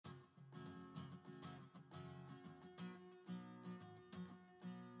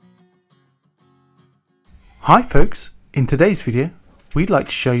Hi folks, in today's video we'd like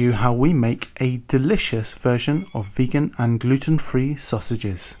to show you how we make a delicious version of vegan and gluten-free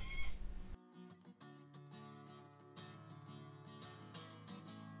sausages.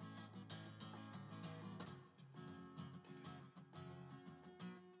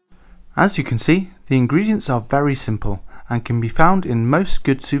 As you can see, the ingredients are very simple and can be found in most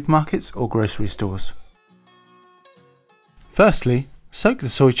good supermarkets or grocery stores. Firstly, soak the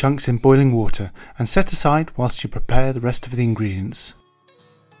soy chunks in boiling water and set aside whilst you prepare the rest of the ingredients.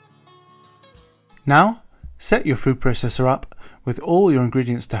 Now, set your food processor up with all your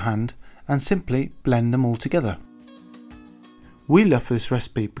ingredients to hand and simply blend them all together. We love this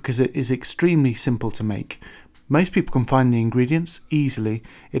recipe because it is extremely simple to make. Most people can find the ingredients easily.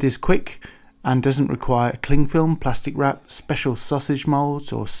 It is quick and doesn't require a cling film, plastic wrap, special sausage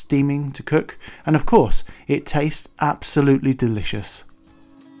moulds or steaming to cook, and of course it tastes absolutely delicious.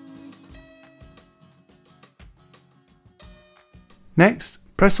 Next,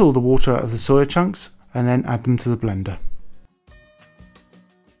 press all the water out of the soya chunks and then add them to the blender.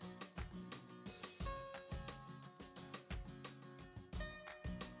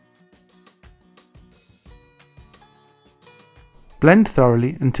 Blend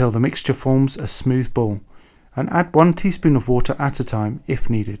thoroughly until the mixture forms a smooth ball, and add 1 teaspoon of water at a time if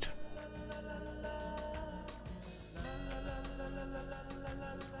needed.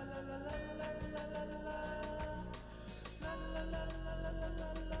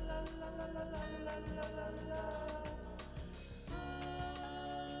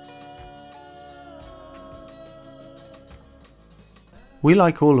 We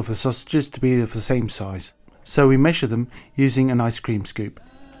like all of the sausages to be of the same size, so we measure them using an ice cream scoop.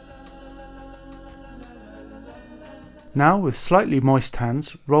 Now with slightly moist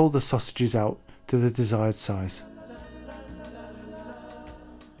hands, roll the sausages out to the desired size.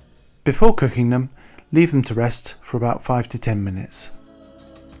 Before cooking them, leave them to rest for about 5 to 10 minutes.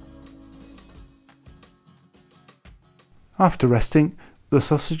 After resting, the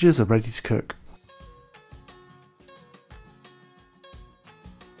sausages are ready to cook.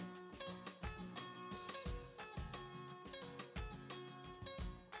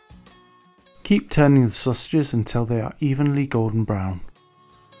 Keep turning the sausages until they are evenly golden brown.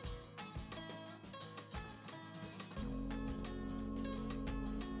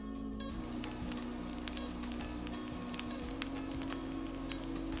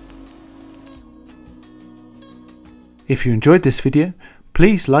 If you enjoyed this video,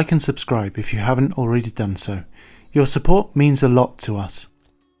 please like and subscribe if you haven't already done so. Your support means a lot to us.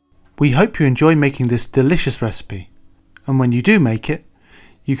 We hope you enjoy making this delicious recipe, and when you do make it,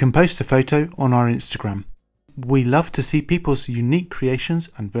 you can post a photo on our Instagram. We love to see people's unique creations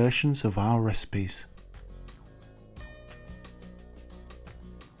and versions of our recipes.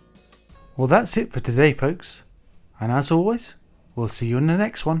 Well, that's it for today folks, and as always, we'll see you in the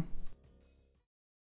next one.